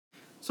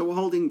So we're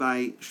holding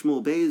by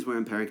Shmuel Beis. We're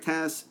in Perek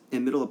Tas,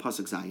 in middle of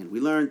Pasuk Zayin. We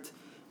learned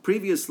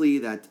previously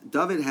that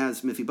David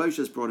has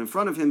Mephibosheth brought in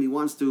front of him. He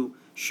wants to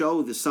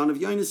show the son of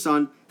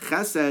Yonasan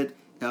Chesed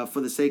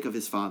for the sake of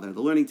his father. The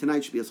learning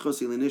tonight should be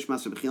Eschusi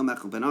Lenishmas Bechiel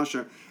Mechel Ben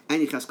Asher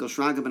and Yecheskel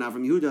Shraga Ben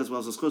Avram Yehuda, as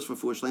well as Eschus for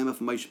Fuah Shlema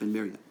from Moshe Ben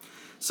Miriam.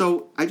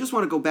 So I just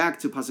want to go back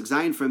to Pasuk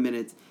Zayin for a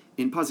minute.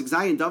 In Pasuk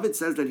Zayin, David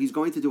says that he's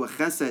going to do a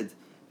Chesed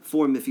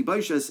for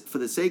Mephibosheth for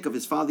the sake of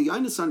his father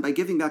Yonasan by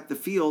giving back the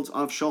fields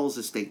of Shaul's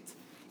estate,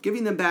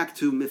 giving them back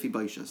to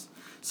Mephibosheth.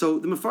 So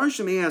the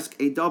Mefarshim ask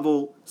a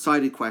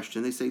double-sided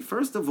question. They say,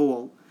 first of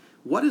all,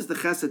 what is the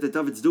chesed that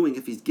David's doing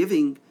if he's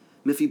giving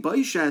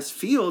Mephibosheth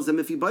fields that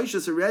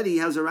Mephibosheth already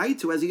has a right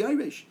to as a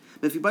Yeresh?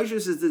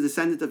 Mephibosheth is the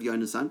descendant of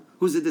Yonasan,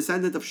 who's the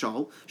descendant of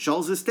Shaul.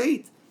 Shaul's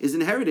estate is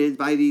inherited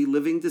by the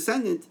living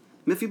descendant,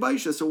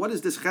 Mephibosheth. So what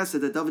is this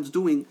chesed that David's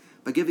doing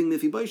by giving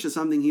Mephibosheth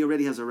something he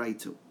already has a right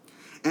to?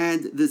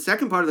 And the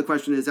second part of the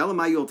question is,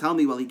 Elamai, you'll tell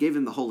me, well, he gave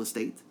him the whole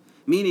estate,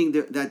 meaning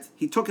that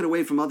he took it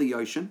away from other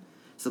Yoshim.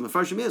 So the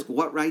Mefarshim ask,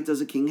 what right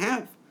does a king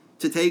have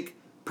to take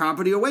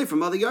property away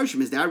from other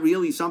Yoshim? Is that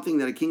really something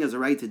that a king has a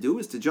right to do,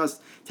 is to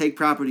just take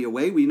property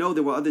away? We know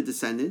there were other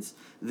descendants.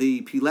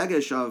 The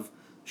Pilegesh of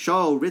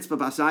Shaul, Ritzpah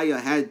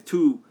Basaya, had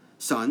two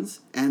sons,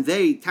 and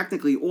they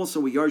technically also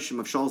were Yoshim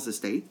of Shaul's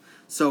estate.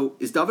 So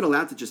is David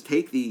allowed to just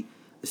take the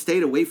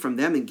estate away from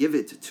them and give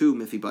it to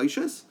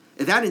Mephibosheth?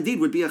 That indeed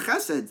would be a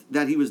chesed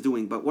that he was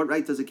doing, but what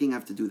right does a king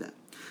have to do that?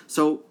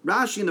 So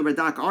Rashi and the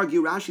Radak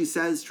argue. Rashi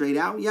says straight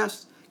out,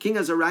 yes, king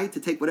has a right to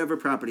take whatever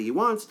property he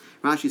wants.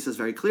 Rashi says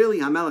very clearly,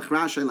 HaMelech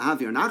Rashay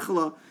Lahavir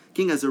Nachala,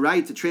 king has a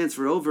right to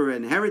transfer over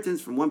inheritance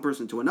from one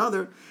person to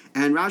another.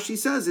 And Rashi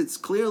says it's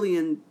clearly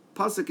in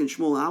Pasuk in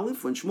Shmuel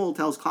Aleph, when Shmuel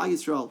tells Klal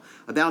Yisrael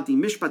about the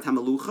Mishpat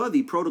HaMelucha,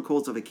 the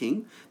protocols of a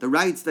king, the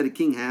rights that a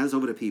king has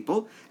over the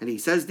people. And he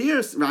says there,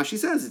 Rashi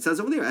says, it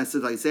says over there,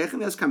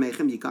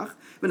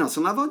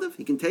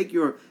 he can take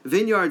your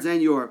vineyards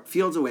and your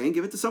fields away and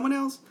give it to someone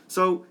else.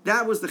 So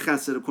that was the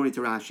chesed, according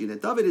to Rashi,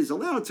 that David is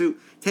allowed to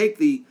take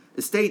the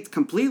estate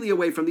completely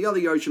away from the other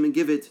Yoshim and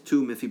give it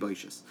to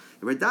Mephibosheth.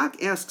 The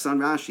Radak asks on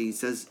Rashi, he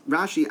says,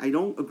 Rashi, I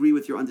don't agree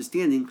with your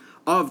understanding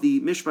of the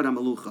Mishpat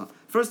HaMelucha.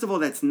 First of all,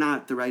 that's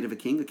not the right of a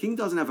king. A king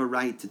doesn't have a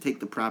right to take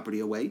the property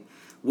away.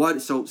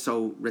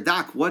 So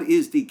Radak, what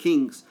is the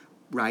king's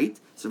right?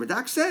 So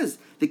Radak says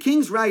the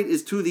king's right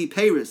is to the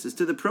peiros, is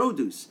to the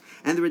produce.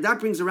 And the Radak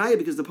brings a raya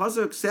because the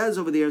pasuk says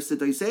over there, and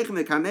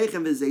v'loyamar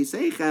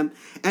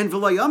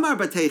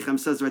batechem,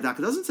 says Radak.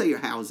 It doesn't say your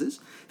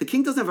houses. The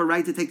king doesn't have a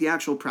right to take the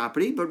actual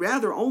property, but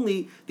rather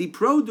only the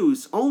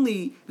produce,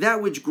 only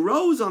that which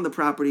grows on the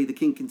property the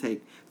king can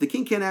take. The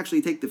king can't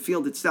actually take the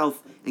field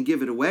itself and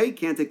give it away,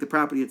 can't take the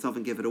property itself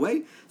and give it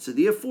away. So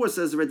therefore,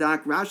 says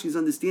Radak, Rashi's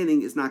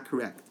understanding is not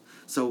correct.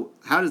 So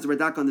how does the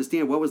Radak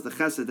understand what was the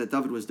chesed that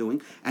David was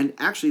doing? And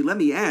actually, let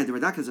me add, the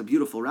Radak has a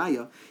beautiful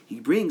raya.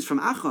 He brings from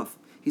Achav.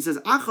 He says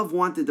Achav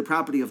wanted the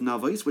property of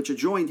Navos, which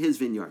adjoined his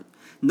vineyard.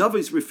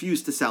 Navos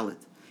refused to sell it.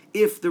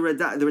 If the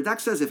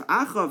Radak says if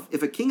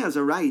a king has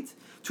a right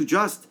to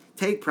just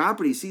take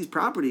property, seize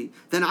property,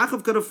 then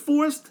Achav could have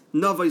forced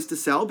Navos to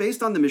sell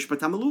based on the Mishpat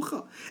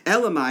HaMelucha.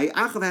 Elamai,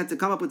 Achav had to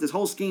come up with this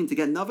whole scheme to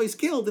get Navos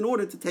killed in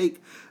order to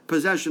take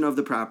possession of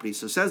the property.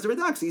 So says the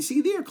Radak, so you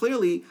see there,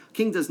 clearly,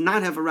 king does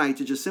not have a right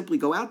to just simply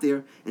go out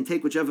there and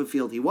take whichever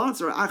field he wants,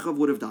 or Achav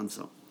would have done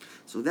so.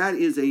 So that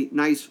is a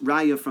nice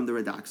raya from the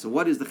Radak. So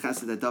what is the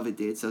chesed that David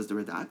did, says the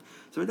Radak?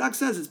 So Radak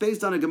says it's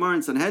based on a Gemara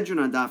in Sanhedrin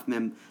on Daf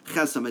Mem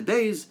Ches Amud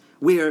Beis,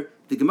 where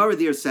the Gemara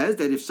there says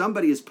that if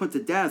somebody is put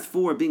to death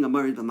for being a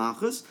Marid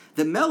B'Malchus,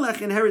 the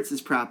Melech inherits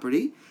his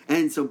property,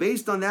 and so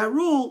based on that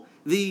rule,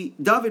 the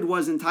David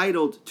was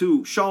entitled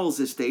to Shaul's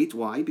estate.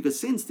 Why? Because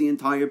since the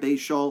entire Beis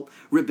Shaul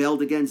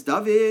rebelled against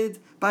David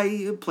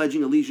by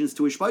pledging allegiance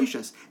to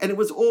Ishbosheth, and it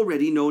was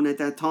already known at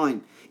that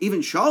time.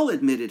 Even Shaul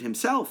admitted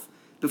himself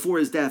before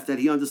his death that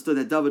he understood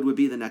that David would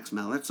be the next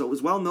Melech. So it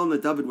was well known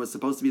that David was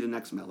supposed to be the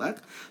next Melech.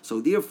 So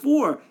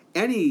therefore,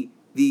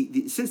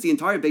 since the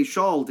entire Beis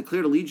Shaul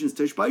declared allegiance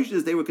to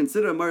Ishbosheth, they were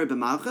considered a Marid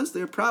B'Malchus,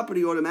 their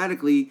property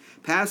automatically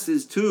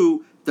passes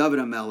to David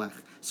HaMelech.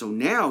 So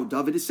now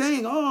David is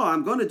saying,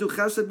 I'm going to do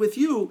chesed with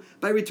you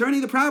by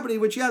returning the property,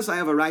 which yes, I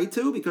have a right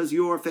to because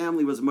your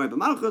family was a Marid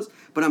B'Malchus,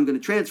 but I'm going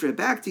to transfer it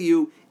back to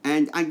you,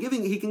 and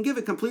he can give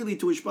it completely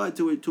to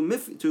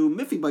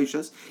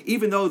Mephibosheth,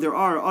 even though there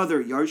are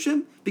other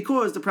Yarshim,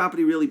 because the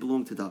property really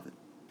belonged to David.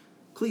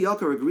 Kli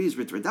Yakar agrees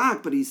with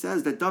Radak, but he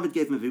says that David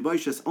gave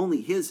Mephibosheth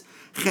only his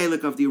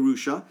chelik of the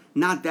Yerusha,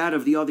 not that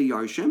of the other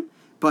Yarshim.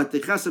 But the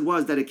chesed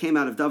was that it came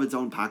out of David's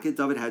own pocket.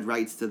 David had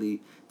rights to the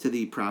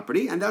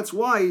property, and that's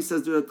why,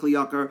 says the Kli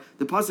Yakar,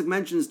 the pasuk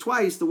mentions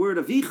twice the word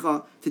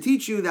avicha to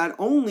teach you that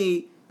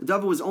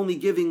David was only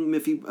giving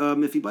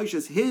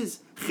Mephibosheth his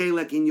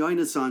chelek in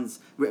Yonasan's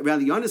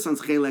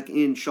chelek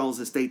in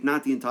Shaul's estate,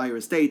 not the entire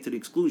estate, to the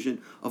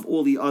exclusion of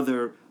all the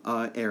other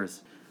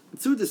heirs.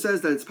 Tzuda says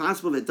that it's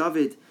possible that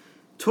David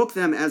took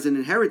them as an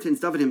inheritance.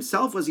 David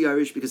himself was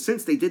Yerush, because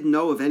since they didn't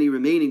know of any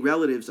remaining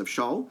relatives of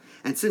Shaul,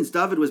 and since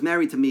David was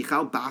married to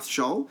Michal, Bath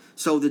Shaul,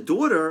 so the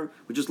daughter,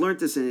 we just learned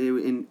this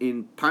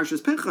in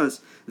Parshas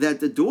Pinchas, that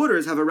the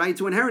daughters have a right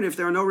to inherit if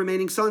there are no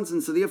remaining sons,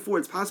 and so therefore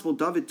it's possible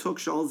David took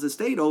Shaul's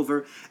estate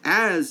over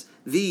as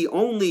the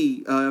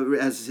only,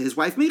 as his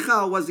wife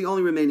Michal was the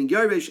only remaining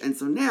Yerush, and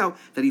so now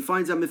that he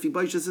finds out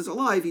Mephibosheth is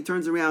alive, he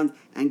turns around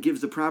and gives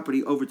the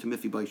property over to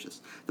Mephibosheth.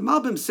 The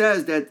Malbim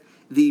says that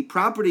the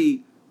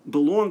property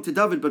belonged to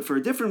David, but for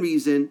a different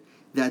reason,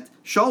 that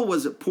Shaul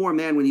was a poor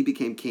man when he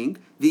became king.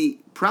 The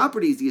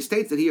properties, the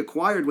estates that he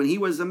acquired when he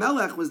was a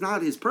melech was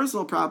not his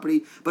personal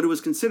property, but it was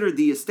considered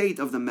the estate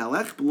of the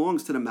melech,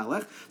 belongs to the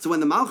melech. So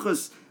when the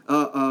Malchus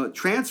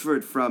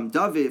transferred from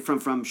David, from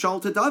Shaul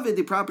to David,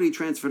 the property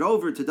transferred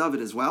over to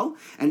David as well.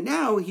 And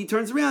now he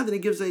turns around and he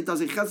does a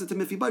chesed to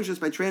Mephibosheth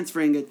by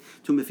transferring it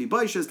to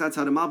Mephibosheth. That's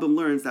how the Malbim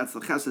learns that's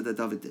the chesed that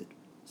David did.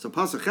 So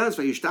Pasuk Ches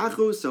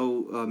vayishtachu.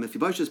 So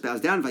Mephibosheth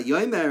bows down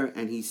vayomer,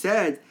 and he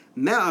said,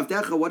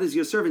 "Me'avdecha, what is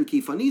your servant?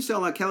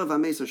 Kifanisa la kelev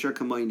hames asher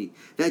kamoini."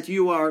 That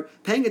you are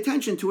paying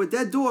attention to a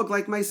dead dog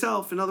like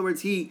myself. In other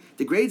words, he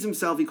degrades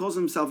himself. He calls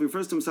himself, he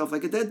refers to himself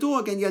like a dead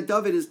dog, and yet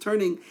David is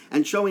turning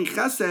and showing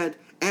chesed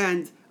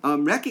and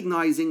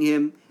recognizing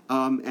him,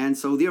 and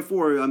so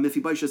therefore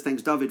Mephibosheth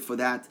thanks David for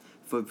that,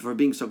 for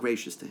being so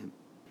gracious to him.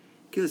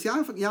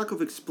 Yaakov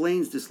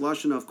explains this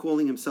lashon of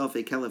calling himself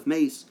a kelev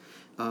mace.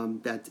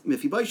 That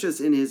Mephibosheth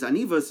in his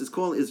Anivos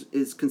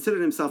is considered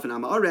himself an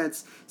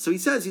Amaretz. So he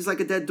says he's like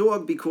a dead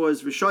dog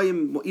because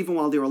Rishayim, even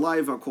while they're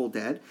alive, are called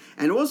dead.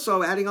 And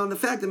also adding on the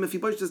fact that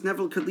Mephibosheth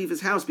never could leave his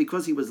house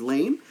because he was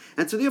lame,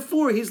 and so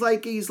therefore he's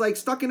like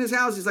stuck in his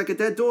house. He's like a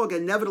dead dog.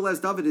 And nevertheless,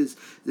 David is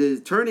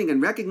turning and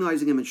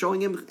recognizing him and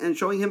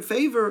showing him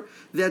favor.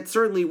 That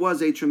certainly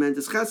was a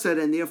tremendous chesed,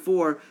 and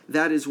therefore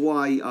that is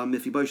why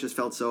Mephibosheth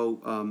felt so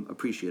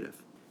appreciative.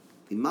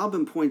 The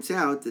Malbim points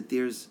out that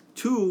there's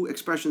two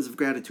expressions of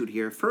gratitude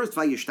here. First,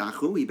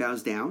 vayishtachu, he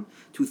bows down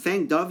to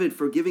thank David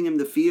for giving him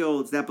the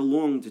fields that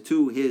belonged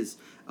to his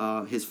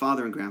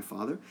father and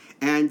grandfather.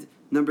 And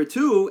number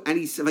two, and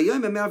he says, in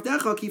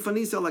other words,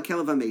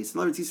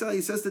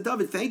 he says to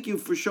David, thank you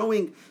for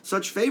showing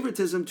such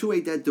favoritism to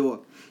a dead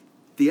dog.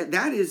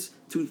 That is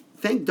to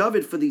thank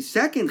David for the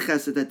second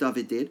chesed that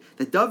David did,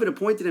 that David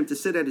appointed him to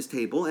sit at his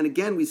table. And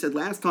again, we said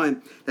last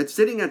time that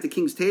sitting at the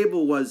king's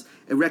table was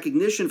a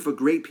recognition for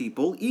great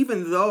people,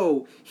 even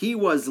though he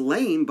was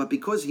lame, but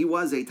because he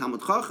was a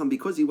Talmud Chacham,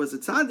 because he was a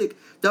tzaddik,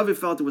 David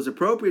felt it was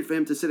appropriate for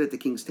him to sit at the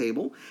king's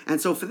table.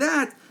 And so for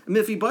that,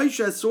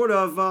 Mephibosheth sort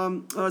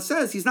of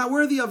says he's not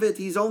worthy of it,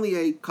 he's only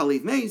a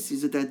kalev mace,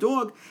 he's a dead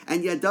dog,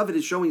 and yet David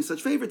is showing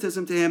such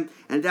favoritism to him,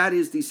 and that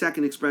is the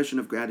second expression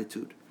of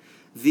gratitude.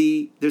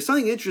 There's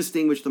something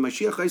interesting which the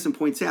Mashiach Chaysim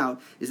points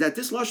out, is that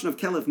this lashon of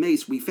kelev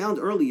mace we found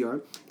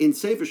earlier in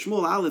Sefer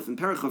Shmuel Aleph and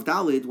Perach of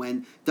Dalid.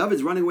 When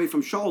David's running away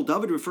from Shaul,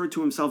 David referred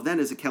to himself then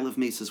as a kelev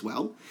mace as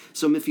well.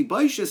 So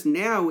Mephibosheth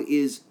now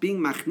is being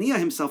machnia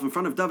himself in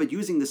front of David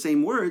using the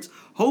same words,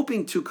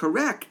 hoping to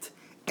correct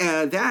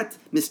that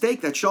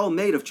mistake that Shaul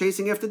made of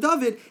chasing after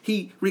David.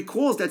 He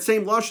recalls that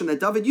same lashon that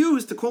David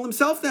used to call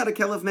himself that, a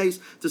kelev mace,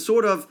 to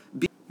sort of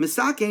be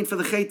misakein for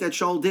the chait that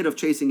Shaul did of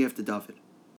chasing after David.